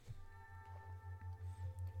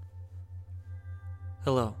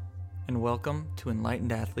Hello, and welcome to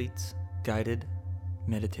Enlightened Athletes Guided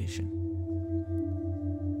Meditation.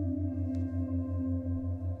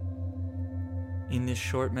 In this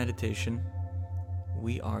short meditation,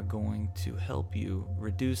 we are going to help you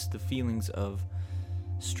reduce the feelings of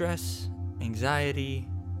stress, anxiety,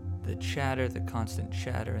 the constant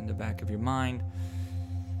chatter in the back of your mind,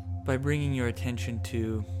 by bringing your attention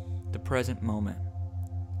to the present moment,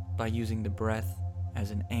 by using the breath as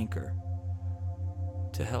an anchor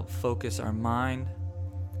to help focus our mind,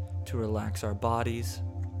 to relax our bodies,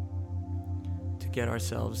 to get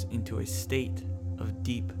ourselves into a state of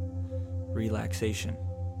deep relaxation.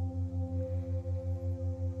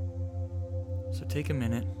 So take a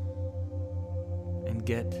minute and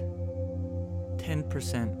get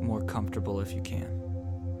 10% more comfortable if you can.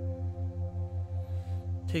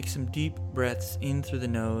 Take some deep breaths in through the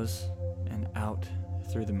nose and out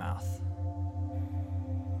through the mouth.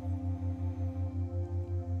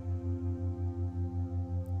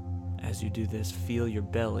 As you do this, feel your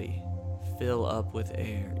belly fill up with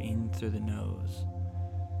air in through the nose,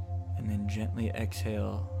 and then gently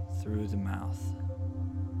exhale through the mouth.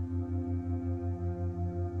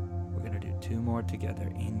 We're going to do two more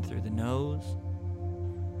together. In through the nose,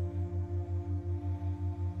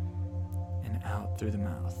 and out through the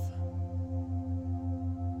mouth.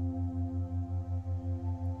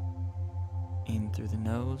 In through the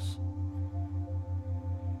nose,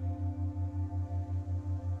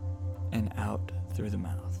 and out through the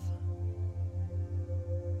mouth.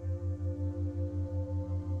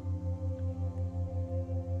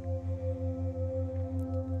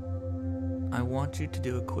 I want you to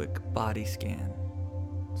do a quick body scan,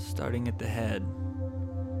 starting at the head,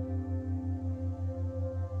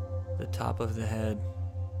 the top of the head,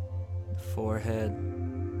 the forehead,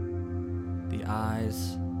 the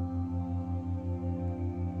eyes,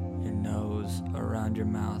 your nose, around your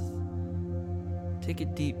mouth. Take a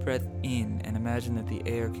deep breath in and imagine that the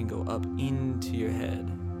air can go up into your head.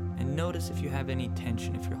 And notice if you have any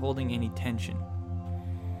tension, if you're holding any tension.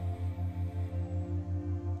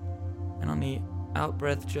 And on the out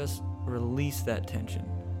breath, just release that tension.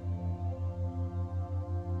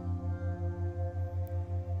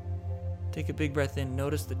 Take a big breath in.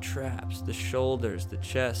 Notice the traps, the shoulders, the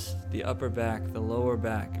chest, the upper back, the lower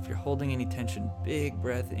back. If you're holding any tension, big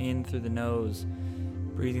breath in through the nose,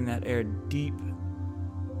 breathing that air deep.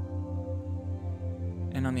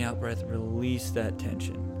 And on the out breath, release that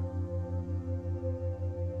tension.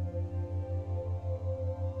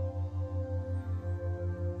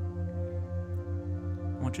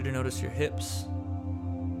 I want you to notice your hips,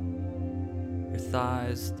 your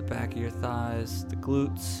thighs, the back of your thighs, the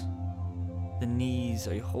glutes, the knees.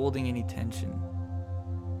 Are you holding any tension?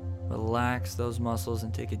 Relax those muscles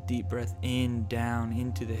and take a deep breath in, down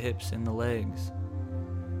into the hips and the legs.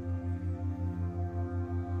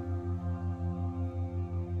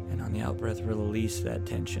 And on the out breath, release that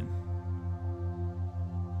tension.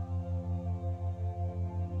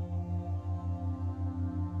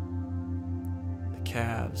 The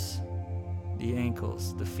calves, the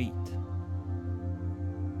ankles, the feet.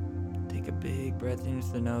 Take a big breath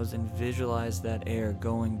into the nose and visualize that air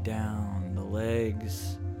going down the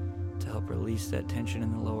legs to help release that tension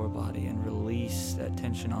in the lower body and release that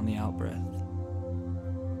tension on the out breath.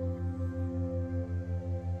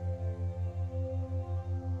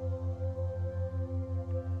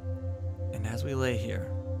 And as we lay here,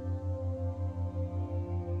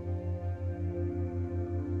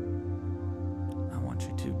 I want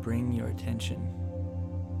you to bring your attention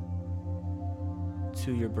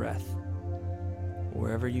to your breath,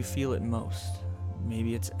 wherever you feel it most.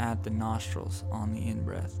 Maybe it's at the nostrils on the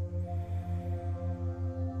in-breath.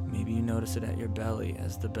 Maybe you notice it at your belly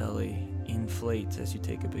as the belly inflates as you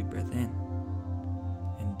take a big breath in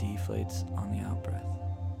and deflates on the out-breath.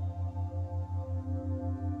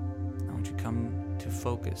 I want you to come to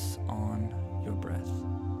focus on your breath.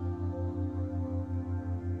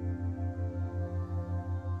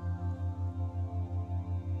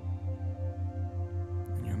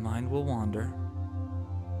 And your mind will wander.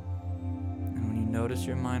 And when you notice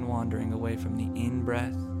your mind wandering away from the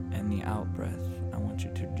in-breath and the out-breath, I want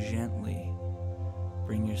you to gently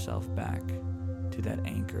bring yourself back to that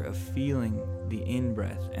anchor of feeling the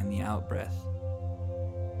in-breath and the out-breath.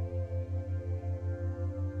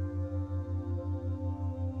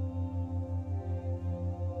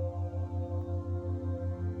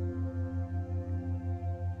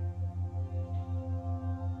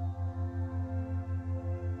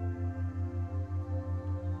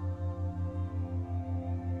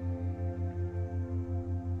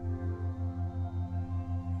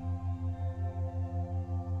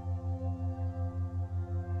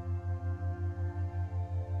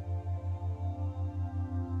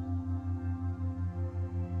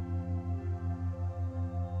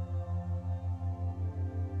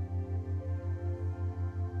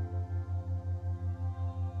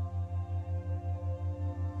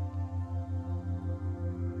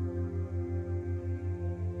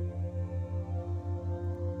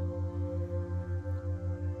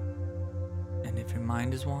 If your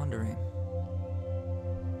mind is wandering,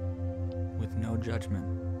 with no judgment,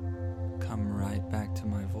 come right back to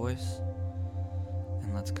my voice,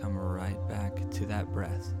 and let's come right back to that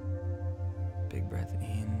breath. Big breath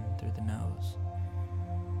in through the nose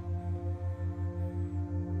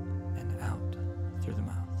and out through the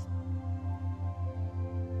mouth.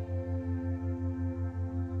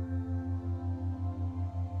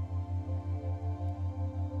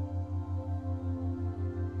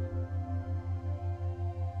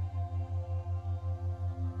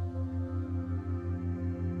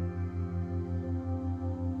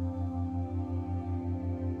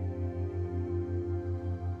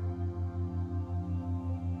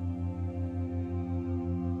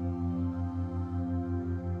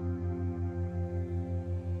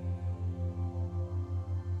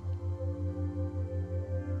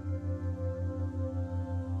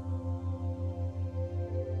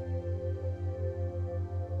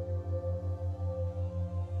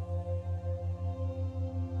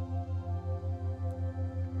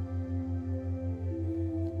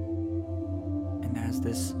 As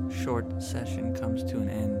this short session comes to an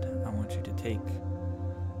end, I want you to take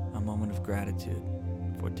a moment of gratitude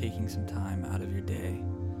for taking some time out of your day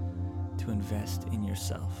to invest in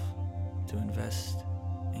yourself, to invest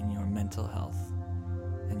in your mental health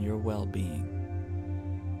and your well-being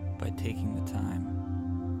by taking the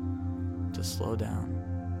time to slow down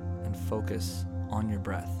and focus on your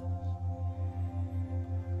breath.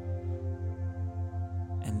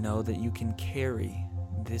 And know that you can carry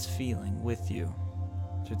this feeling with you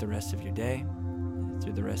through the rest of your day,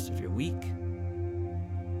 through the rest of your week,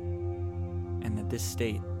 and that this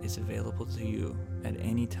state is available to you at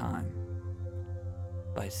any time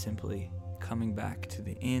by simply coming back to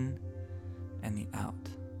the in and the out.